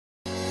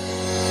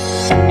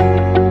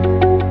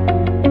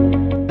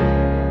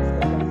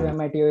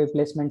MITIU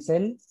placement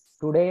cell.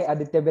 Today,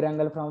 Aditya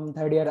Birangal from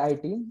third year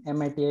IT,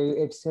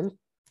 MITIU itself,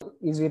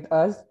 is with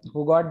us,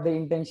 who got the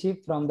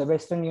internship from the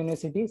Western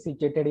University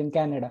situated in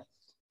Canada.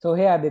 So,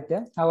 hey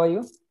Aditya, how are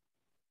you?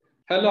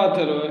 Hello,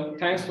 Atharva.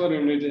 Thanks for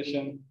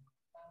invitation.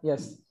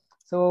 Yes.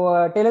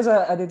 So, tell us,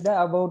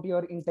 Aditya, about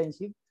your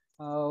internship.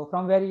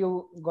 From where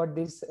you got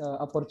this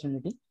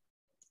opportunity?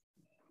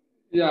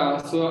 Yeah,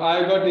 so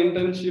I got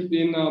internship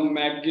in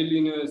McGill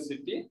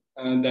University,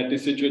 that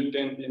is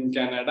situated in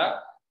Canada,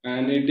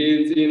 and it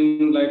is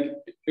in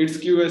its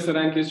QS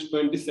rank is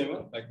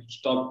 27, like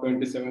it's top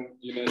 27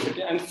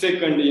 university, and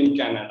second in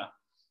Canada.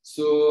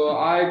 So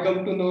I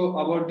come to know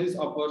about this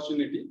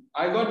opportunity.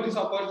 I got this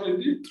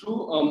opportunity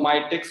through a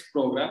Mitacs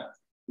program,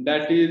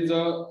 that is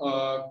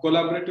a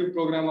collaborative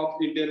program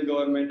of Indian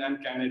government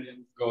and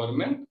Canadian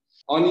government.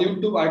 On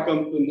YouTube, I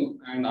come to know,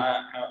 and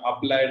I have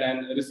applied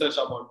and research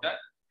about that.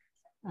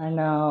 And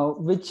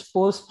which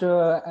post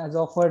has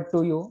offered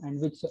to you, and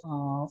which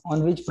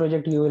on which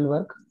project you will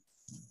work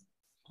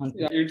on?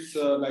 Yeah, it's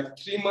like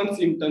 3 months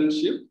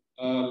internship.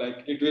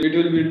 Like it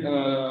will be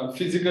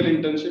physical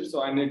internship.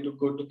 So I need to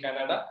go to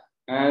Canada,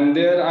 and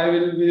there I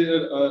will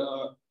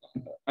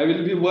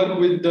be work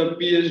with the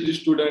PhD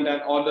student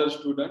and other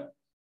student,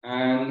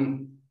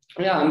 and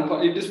yeah,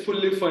 and it is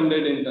fully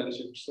funded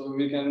internship. So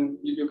you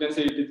can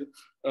say it is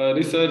a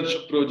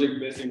research project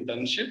based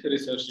internship,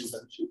 research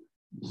internship.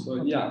 So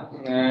okay. Yeah,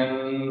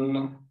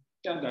 and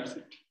yeah, that's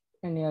it.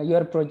 And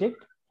your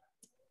project?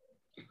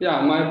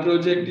 Yeah, my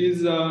project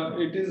is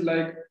it is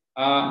like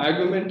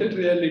augmented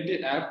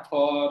reality app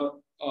for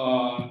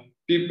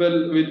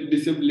people with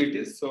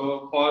disabilities.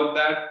 So for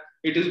that,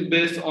 it is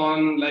based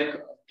on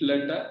like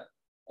Flutter,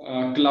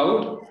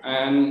 cloud,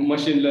 and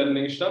machine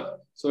learning stuff.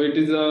 So it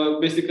is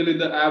basically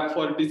the app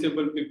for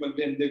disabled people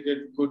when they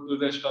go to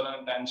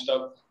restaurant and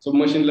stuff. So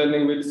machine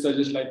learning will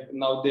suggest like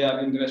now they are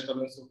in the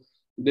restaurant, so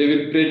they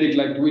will predict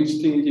like which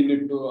thing you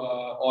need to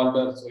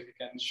order, so you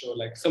can show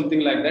like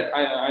something like that.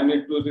 I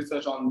need to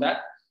research on that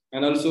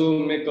and also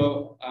make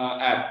a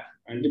app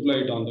and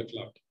deploy it on the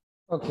cloud.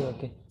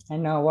 Okay.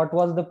 And what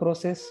was the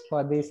process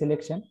for the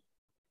selection?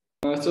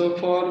 So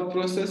for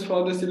process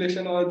for the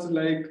selection was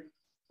like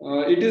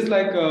it is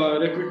like a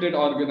reputed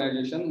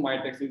organization.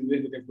 Mitacs is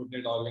very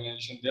reputed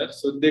organization there,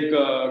 so they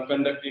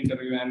conduct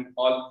interview and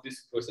all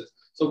this process.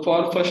 So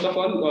for first of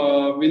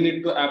all, we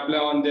need to apply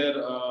on their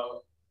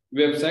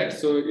website.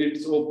 So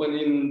it's open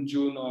in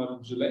June or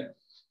July.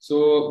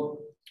 So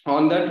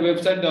on that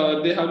website,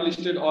 they have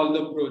listed all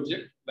the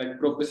project. Like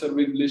professor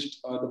will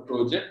list the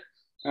project,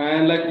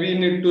 and like we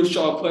need to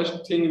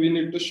first thing we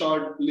need to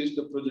short list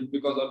the project,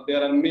 because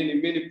there are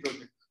many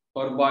projects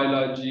for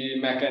biology,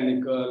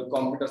 mechanical,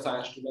 computer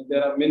science students.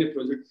 There are many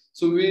projects,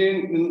 so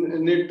we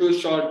need to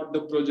short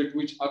the project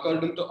which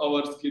according to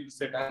our skill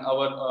set and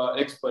our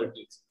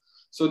expertise.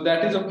 So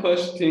that is the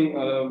first thing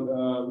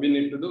we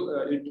need to do.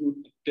 It will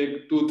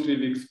take 2-3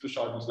 weeks to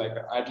shortlist, like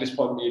at least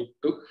for me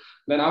too.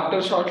 Then after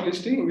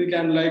shortlisting, we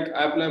can like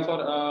apply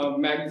for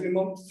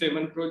maximum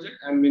 7 projects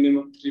and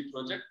minimum 3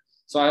 projects.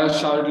 So I have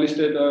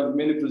shortlisted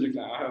many projects.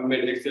 I have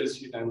made Excel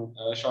sheet and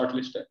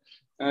shortlisted,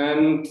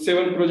 and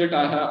 7 projects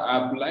I have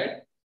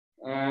applied.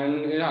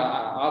 And yeah,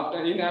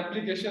 after in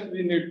application,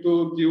 we need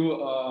to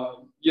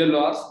give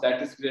LORs,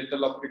 that is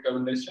letter of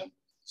recommendation.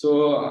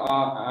 So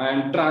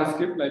and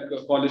transcript, like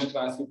a college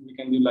transcript, we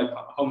can do like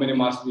how many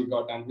marks we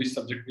got and which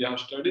subject we have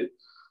studied.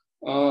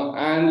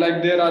 And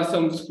like there are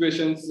some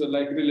questions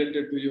like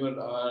related to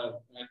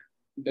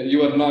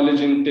your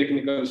knowledge in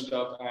technical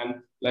stuff, and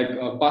like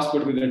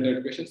passport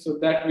related questions. So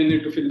that we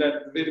need to fill.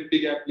 That very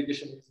big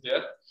application is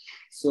there.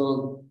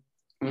 So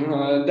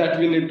that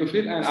we need to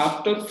fill, and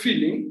after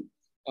filling,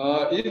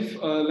 if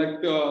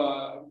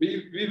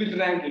we will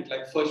rank it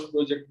like first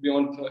project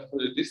beyond first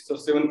project list. So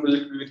 7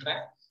 projects we will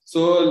rank.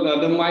 So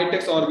the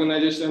Mitacs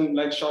organization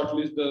like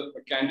shortlist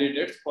the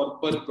candidates for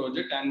per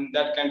project, and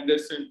that candidate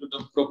sent to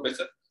the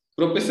professor.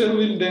 Professor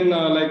will then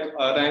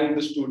rank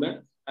the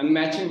student, and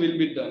matching will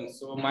be done.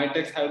 So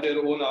Mitacs have their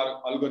own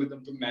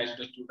algorithm to match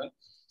the student.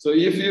 So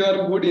if you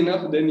are good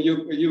enough, then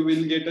you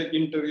will get an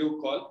interview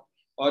call.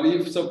 Or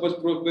if suppose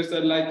professor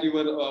like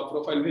your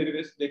profile very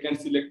best, they can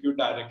select you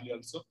directly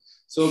also.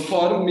 So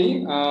for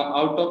me,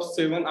 out of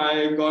 7,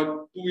 I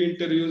got 2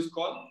 interviews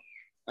call.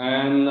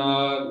 And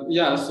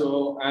yeah,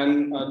 so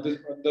and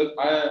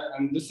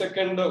the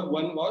second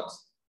one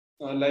was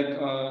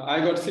I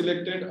got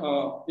selected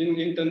in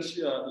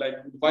internship like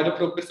by the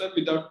professor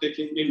without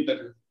taking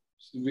interview,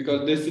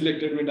 because they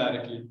selected me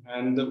directly.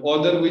 And the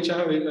other which I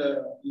have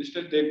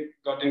listed, they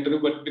got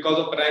interview, but because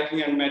of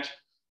ranking and match,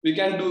 we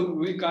can't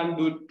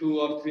do 2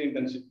 or 3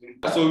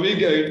 internships. So we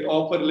get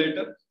offer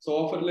letter. So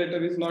offer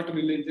letter is not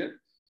released yet,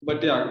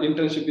 but yeah,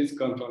 internship is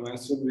confirmed, and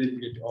so we'll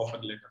get offer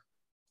letter.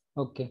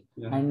 Okay.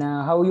 Yeah. And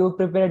how you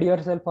prepared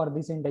yourself for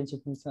this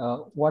internship?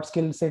 What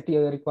skill set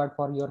you required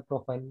for your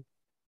profile?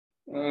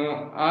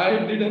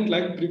 I didn't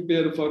like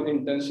prepare for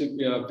internship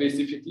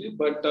specifically,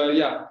 but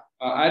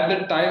at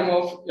the time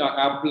of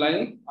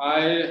applying, I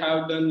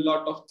have done a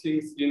lot of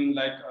things in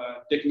like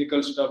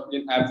technical stuff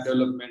in app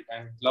development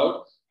and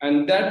cloud,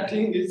 and that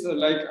thing is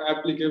like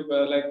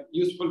applicable, like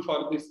useful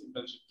for this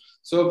internship.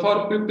 So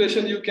for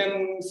preparation, you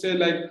can say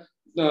like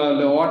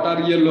what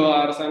are yellow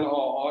hours and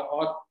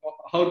or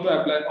how to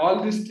apply.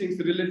 All these things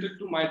related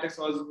to Mitacs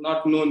was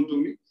not known to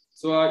me.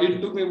 So it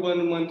took me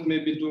 1 month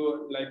maybe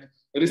to like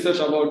research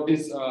about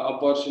this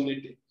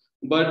opportunity.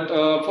 But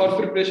for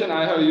preparation,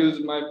 I have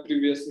used my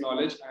previous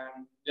knowledge,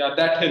 and yeah,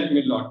 that helped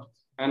me a lot.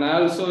 And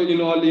I also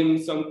involved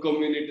in some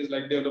communities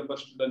like developer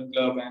student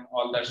club and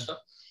all that stuff.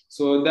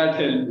 So that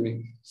helped me.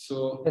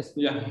 So Yes.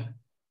 yeah.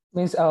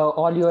 Means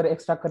all your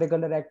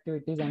extracurricular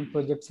activities and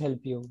projects help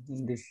you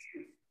in this.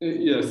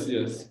 Yes,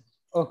 yes.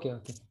 Okay,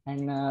 okay.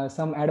 And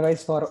some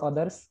advice for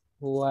others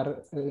who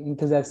are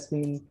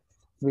enthusiastic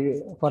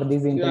for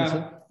this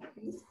internship.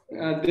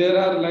 Yeah. There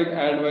are like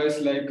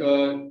advice like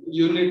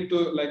you need to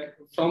like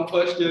from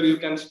first year you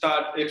can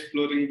start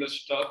exploring the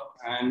stuff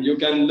and you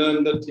can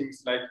learn the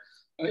things like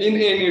in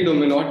any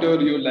domain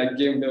whatever you like,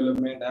 game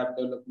development, app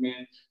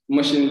development,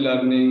 machine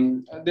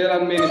learning. There are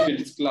many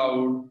fields,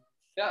 cloud.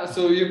 Yeah,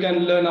 so you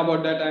can learn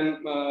about that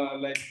and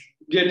like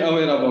get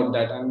aware about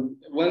that. And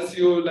once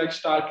you like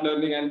start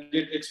learning and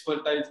get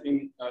expertise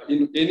in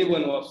any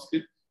one of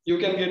skill, you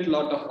can get a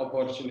lot of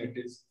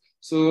opportunities.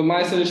 So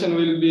my suggestion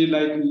will be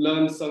like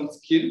learn some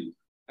skill,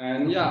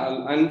 and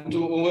yeah, and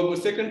to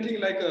second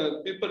thing like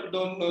people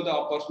don't know the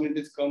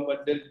opportunities come,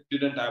 but they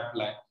didn't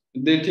apply.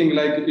 They think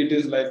like it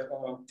is like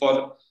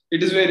for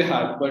it is very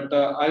hard, but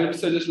I would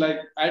suggest like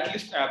at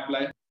least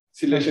apply.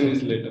 Selection Okay.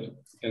 is later.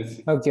 You can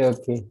see. Okay,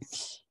 okay.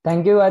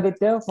 Thank you,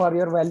 Aditya, for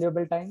your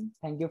valuable time.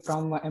 Thank you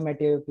from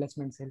MIT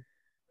Placement Cell.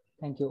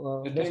 Thank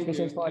you. Best Thank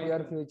wishes you. for Thank your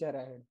you. future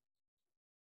ahead.